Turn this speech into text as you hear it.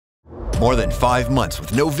More than 5 months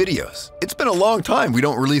with no videos. It's been a long time we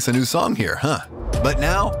don't release a new song here, huh? But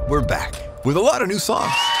now, we're back with a lot of new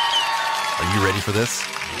songs. Are you ready for this?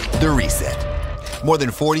 The Reset. More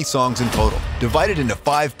than 40 songs in total, divided into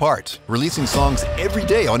 5 parts, releasing songs every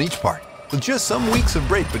day on each part, with just some weeks of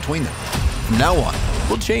break between them. From now on,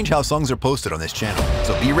 we'll change how songs are posted on this channel,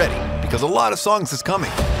 so be ready, because a lot of songs is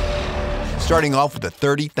coming. Starting off with the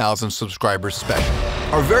 30,000 subscribers special.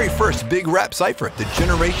 Our very first big rap cypher, the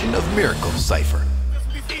Generation of Miracles cypher.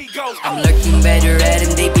 I'm lurking better at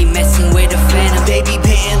him, they be messing with a phantom. They be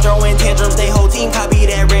pitting, throwing tantrums, they whole team copy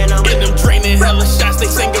that random. And them draining hella shots, they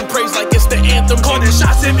singing praise like it's the anthem. Calling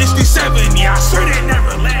shots in 67, yeah, I swear they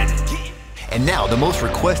never landed. And now, the most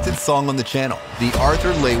requested song on the channel, the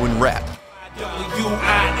Arthur Lewin rap.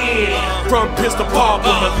 W-I-N, from Pistol Paul,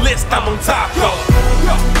 on the list, I'm on top, yo.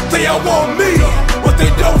 They all want me, what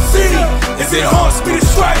they don't see is it haunts me to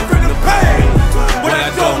strife and the pain. What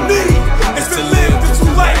I don't need is to live the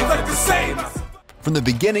two lives like the same. From the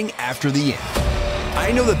beginning after the end.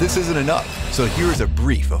 I know that this isn't enough, so here is a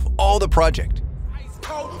brief of all the project.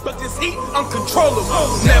 But this heat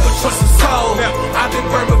uncontrollable. Never trust a soul. I've been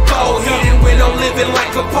burned before. Hidden when I'm living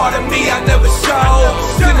like a part of me I never show.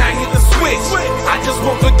 Then I hit the switch. I just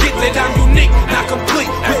won't forget that I'm unique, not complete.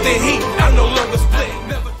 With the heat, I'm no longer split.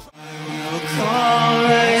 Never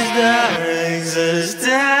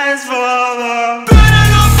Existence for the better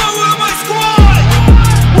not fuck with my squad.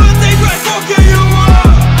 When they right, fuck you up.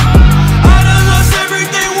 I done lost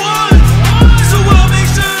everything once, so I'll make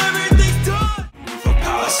sure everything's done.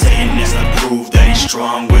 saying there's no proof that he's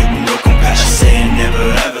strong with no compassion. Saying never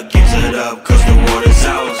ever gives it up cause the water's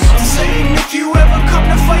out. I'm saying if you ever come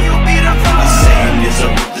to fight you'll be the power. Saying there's a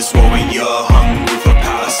ruthless war when you're hungry for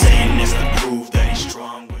power. Saying there's no proof that he's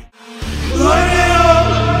strong with. Light it up,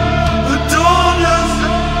 the dawners,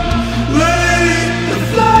 ready to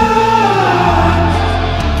fly.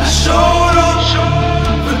 I showed up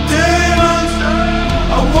for demons,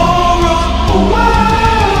 I won't run away.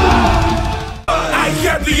 I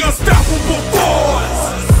got the unstoppable force.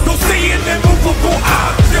 No saying immovable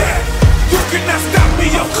object. You cannot stop me,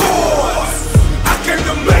 of course. I came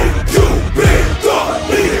to make you big thought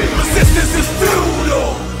me. Resistance is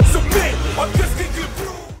futile. Submit or just get good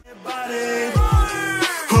through.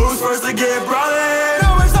 Who's first to get brought in?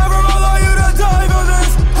 Now it's time for all of you to die for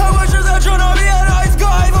this. How much is that trying to be an ice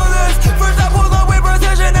guy for this? First I pulled up with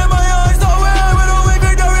precision in my eyes. No way I would only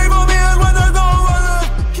victory for me is when there's no other.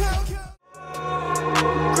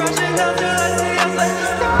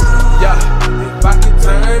 Yeah, if I could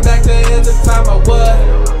turn back the hands of time, I would.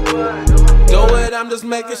 Do it, I'm just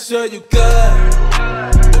making sure you good.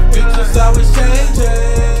 The future's always changing.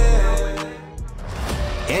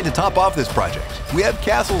 And to top off this project, we have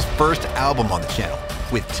Castle's first album on the channel,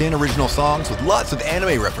 with 10 original songs with lots of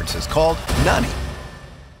anime references called Nani.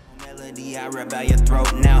 Melody, I rap out your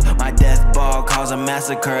throat now. My death ball cause a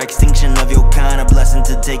massacre, extinction of your kind, a blessing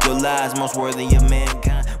to take your lives, most worthy of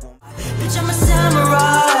mankind. Bitch, I'm a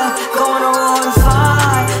samurai, going to war and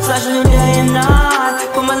fight, slashing day and night,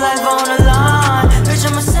 put my life on the line. Bitch,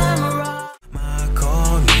 I'm a samurai. My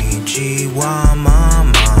konnichiwa,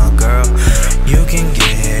 mama, girl. You can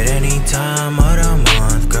get any time of the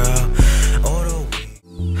month, girl, or the week.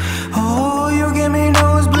 Oh, you give me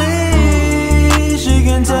nosebleed. She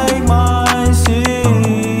can take my seat.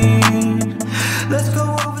 Let's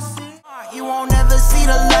go overseas. You won't ever see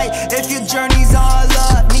the light if your journey's all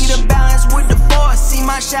up. Need a balance with the force. See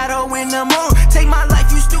my shadow in the moon. Take my life,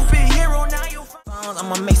 you stupid hero. Now you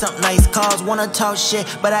I'ma make some nice calls. Wanna talk shit,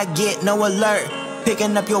 but I get no alert.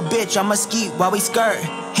 Picking up your bitch, I'ma skeet while we skirt.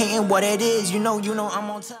 Hating what it is, you know I'm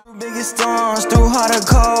on top. Biggest storms, through hot or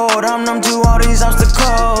cold. I'm numb to all these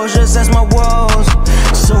obstacles, just as my woes.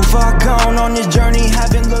 So far gone on this journey,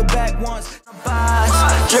 haven't looked back once.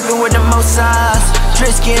 Dripping with the most size,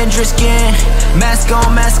 Driskin, mask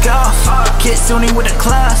on, mask off. Kitsune with a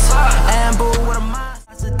class, Amber with a mind.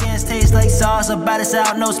 Dance tastes like sauce, about us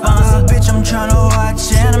out, no sponsor. Bitch, I'm tryna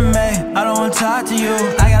watch anime, I don't wanna talk to you.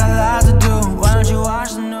 I got a lot to do, why don't you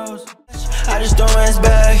watch the news? I just don't rest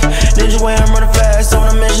back, ninja way I'm running fast.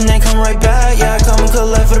 On a mission, then come right back. Yeah, I come and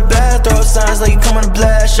collect for the bad. Throw signs like you coming to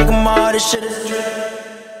blast. Shake 'em all, this shit is a drag.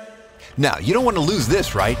 Now, you don't want to lose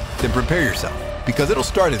this, right? Then prepare yourself, because it'll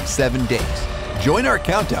start in 7 days. Join our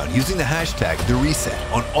countdown using the hashtag #TheReset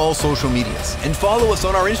on all social medias and follow us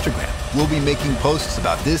on our Instagram. We'll be making posts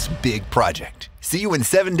about this big project. See you in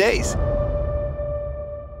 7 days.